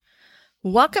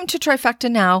Welcome to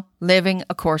Trifecta Now, Living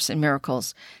A Course in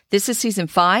Miracles. This is season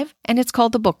 5, and it's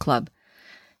called The Book Club.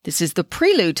 This is the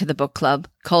prelude to the book club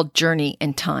called Journey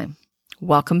in Time.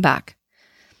 Welcome back.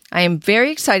 I am very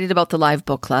excited about the live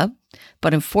book club,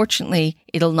 but unfortunately,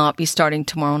 it'll not be starting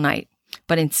tomorrow night.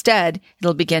 But instead,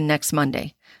 it'll begin next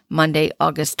Monday,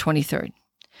 August 23rd.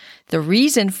 The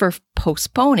reason for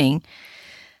postponing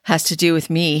has to do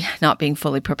with me not being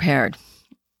fully prepared.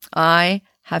 I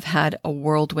have had a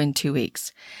whirlwind 2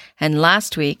 weeks. And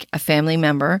last week, a family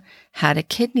member had a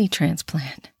kidney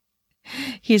transplant.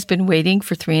 He's been waiting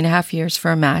for 3.5 years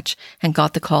for a match and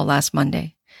got the call last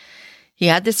Monday. He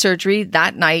had the surgery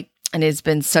that night, and it's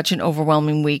been such an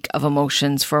overwhelming week of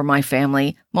emotions for my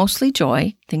family, mostly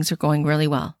joy. Things are going really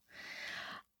well.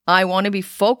 I want to be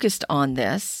focused on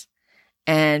this.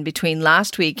 And between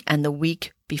last week and the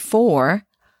week before,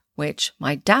 which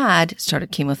my dad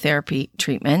started chemotherapy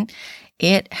treatment,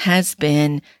 it has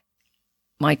been,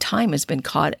 my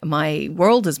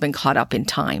world has been caught up in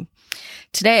time.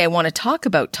 Today, I want to talk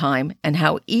about time and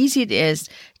how easy it is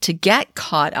to get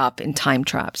caught up in time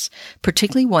traps,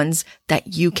 particularly ones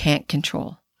that you can't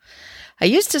control. I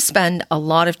used to spend a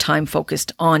lot of time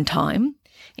focused on time.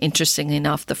 Interestingly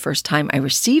enough, the first time I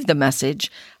received the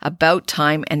message about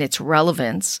time and its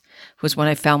relevance was when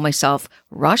I found myself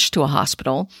rushed to a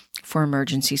hospital for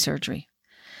emergency surgery.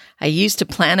 I used to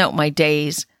plan out my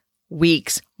days,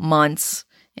 weeks, months,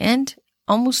 and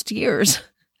almost years.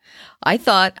 I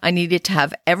thought I needed to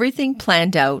have everything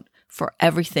planned out for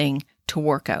everything to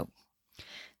work out.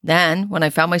 Then, when I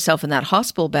found myself in that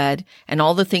hospital bed and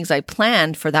all the things I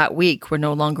planned for that week were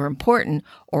no longer important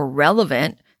or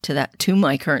relevant to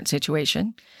my current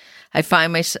situation, I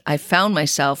found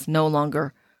myself no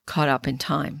longer caught up in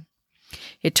time.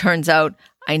 It turns out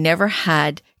I never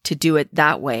had to do it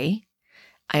that way.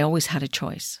 I always had a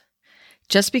choice.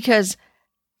 Just because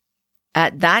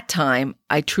at that time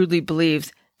I truly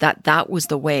believed that that was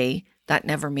the way, that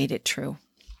never made it true.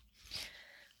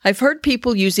 I've heard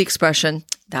people use the expression,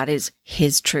 that is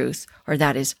his truth, or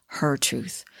that is her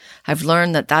truth. I've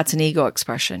learned that that's an ego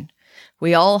expression.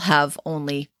 We all have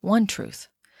only one truth.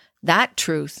 That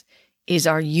truth is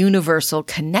our universal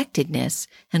connectedness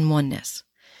and oneness.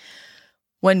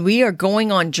 When we are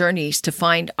going on journeys to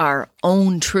find our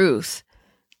own truth,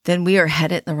 then we are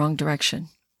headed in the wrong direction.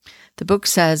 The book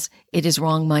says it is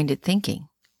wrong-minded thinking.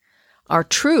 Our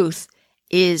truth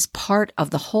is part of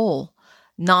the whole,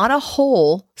 not a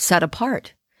whole set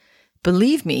apart.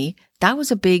 Believe me, that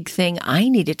was a big thing I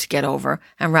needed to get over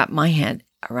and wrap my head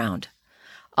around.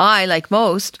 I, like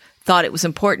most, thought it was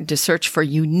important to search for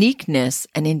uniqueness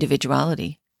and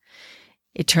individuality.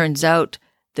 It turns out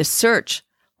the search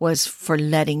was for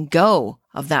letting go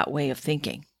of that way of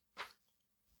thinking.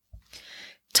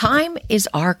 Time is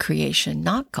our creation,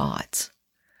 not God's.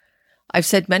 I've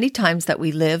said many times that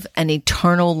we live an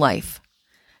eternal life,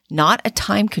 not a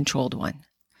time-controlled one.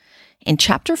 In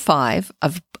chapter 5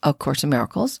 of A Course in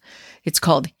Miracles, it's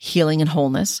called Healing and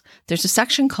Wholeness. There's a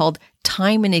section called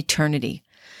Time and Eternity.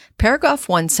 Paragraph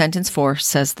 1, sentence 4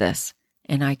 says this,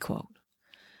 and I quote,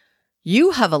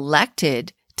 "You have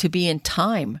elected to be in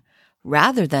time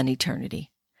rather than eternity,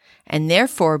 and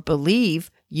therefore believe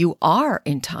you are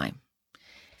in time.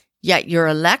 Yet your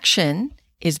election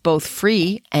is both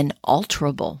free and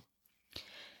alterable.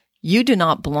 You do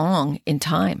not belong in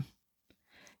time.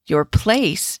 Your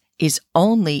place is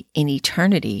only in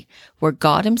eternity, where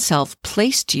God himself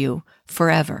placed you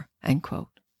forever." End quote.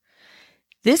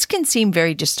 This can seem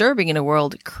very disturbing in a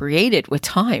world created with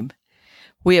time.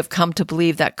 We have come to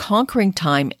believe that conquering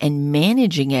time and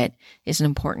managing it is an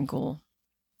important goal.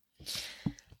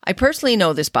 I personally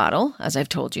know this battle, as I've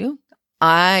told you.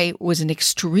 I was an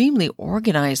extremely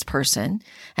organized person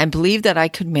and believed that I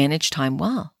could manage time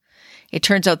well. It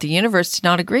turns out the universe did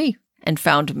not agree and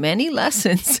found many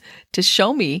lessons to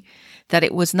show me that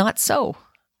it was not so.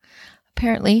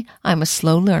 Apparently, I'm a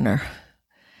slow learner.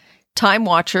 Time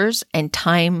watchers and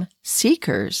time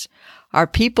seekers are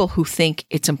people who think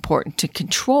it's important to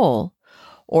control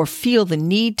or feel the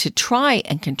need to try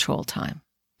and control time.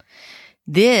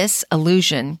 This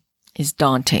illusion is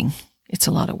daunting. It's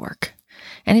a lot of work.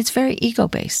 And it's very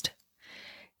ego-based.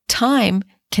 Time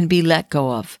can be let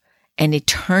go of and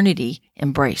eternity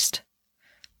embraced.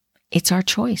 It's our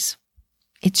choice.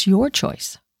 It's your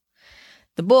choice.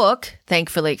 The book,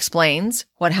 thankfully, explains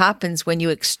what happens when you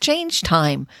exchange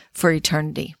time for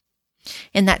eternity.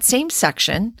 In that same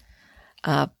section,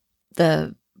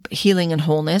 the Healing and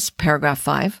Wholeness, paragraph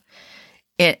 5,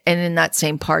 and in that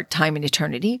same part, Time and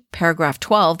Eternity, paragraph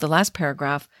 12, the last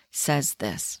paragraph, says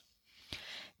this: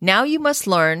 "Now you must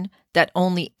learn that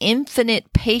only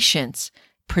infinite patience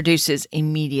produces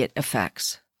immediate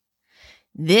effects.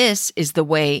 This is the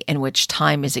way in which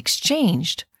time is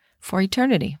exchanged for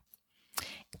eternity.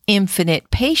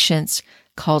 Infinite patience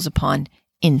calls upon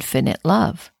infinite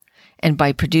love. And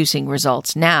by producing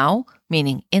results now,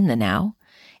 meaning in the now,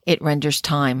 it renders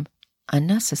time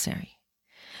unnecessary.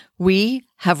 We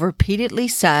have repeatedly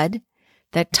said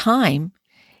that time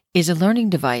is a learning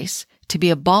device to be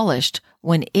abolished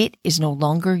when it is no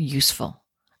longer useful,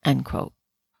 end quote.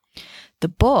 The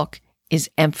book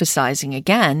is emphasizing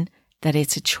again that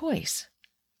it's a choice.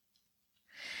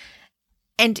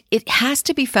 And it has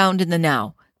to be found in the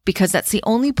now, because that's the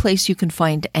only place you can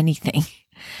find anything.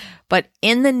 But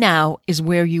in the now is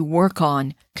where you work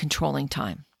on controlling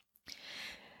time.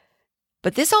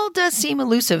 But this all does seem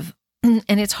elusive, and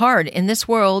it's hard in this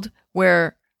world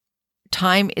where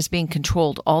time is being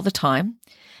controlled all the time.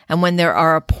 And when there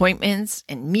are appointments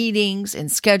and meetings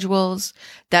and schedules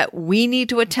that we need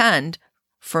to attend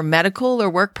for medical or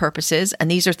work purposes,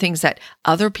 and these are things that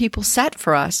other people set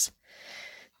for us,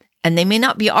 and they may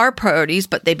not be our priorities,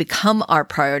 but they become our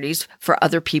priorities for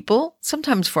other people,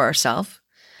 sometimes for ourselves,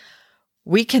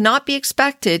 we cannot be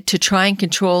expected to try and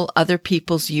control other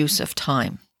people's use of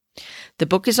time. The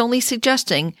book is only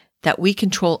suggesting that we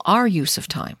control our use of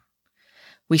time.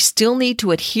 We still need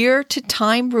to adhere to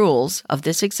time rules of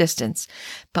this existence,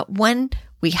 but when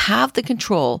we have the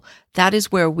control, that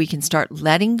is where we can start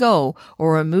letting go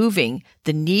or removing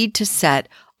the need to set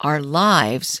our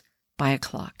lives by a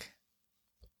clock.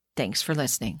 Thanks for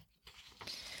listening.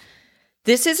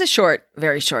 This is a short,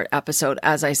 very short episode.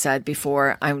 As I said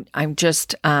before, I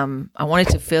wanted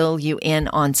to fill you in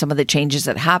on some of the changes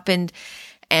that happened.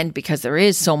 And because there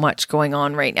is so much going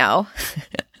on right now,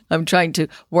 I'm trying to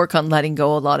work on letting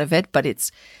go a lot of it, but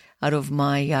it's out of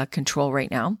my control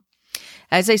right now.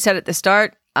 As I said at the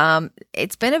start,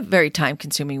 it's been a very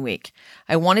time-consuming week.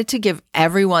 I wanted to give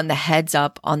everyone the heads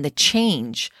up on the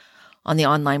change on the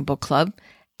online book club.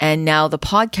 And now the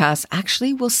podcast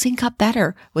actually will sync up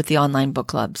better with the online book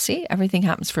club. See, everything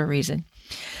happens for a reason.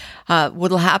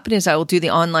 What will happen is I will do the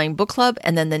online book club,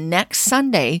 and then the next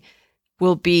Sunday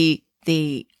will be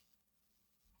the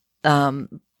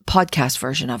podcast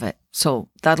version of it. So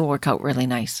that'll work out really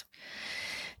nice.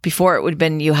 Before it would have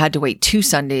been you had to wait 2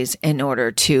 Sundays in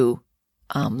order to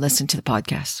listen to the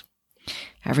podcast.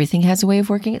 Everything has a way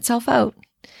of working itself out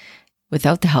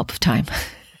without the help of time.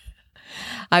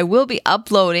 I will be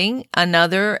uploading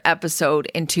another episode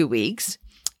in 2 weeks.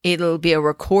 It'll be a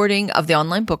recording of the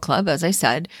online book club, as I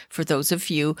said, for those of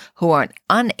you who aren't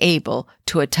unable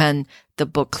to attend the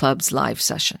book club's live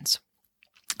sessions.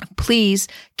 Please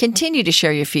continue to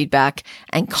share your feedback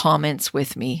and comments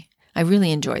with me. I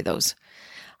really enjoy those.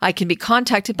 I can be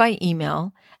contacted by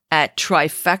email at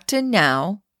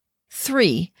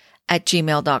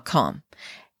trifectanow3@gmail.com.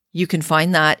 You can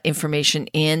find that information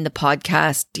in the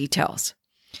podcast details.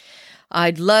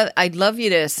 I'd love you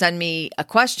to send me a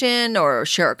question or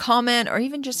share a comment or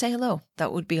even just say hello.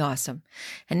 That would be awesome.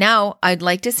 And now I'd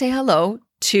like to say hello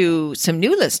to some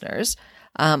new listeners,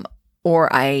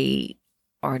 or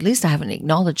at least I haven't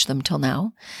acknowledged them till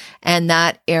now. And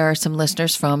that are some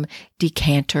listeners from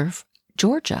Decanter,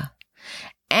 Georgia.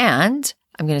 And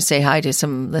I'm going to say hi to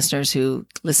some listeners who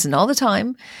listen all the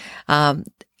time.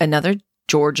 Another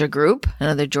Georgia group,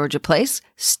 another Georgia place,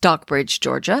 Stockbridge,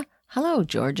 Georgia. Hello,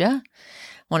 Georgia. I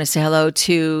want to say hello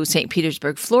to St.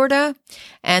 Petersburg, Florida,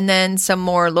 and then some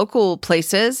more local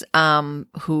places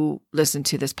who listen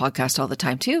to this podcast all the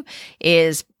time too,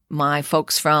 is my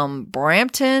folks from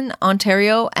Brampton,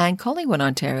 Ontario, and Collingwood,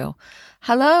 Ontario.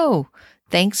 Hello.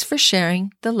 Thanks for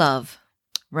sharing the love.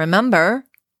 Remember,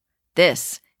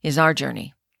 this is our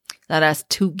journey. Let us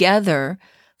together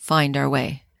find our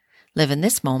way. Live in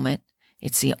this moment.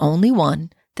 It's the only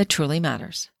one that truly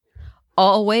matters.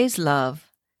 Always love,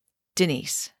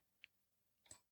 Denise.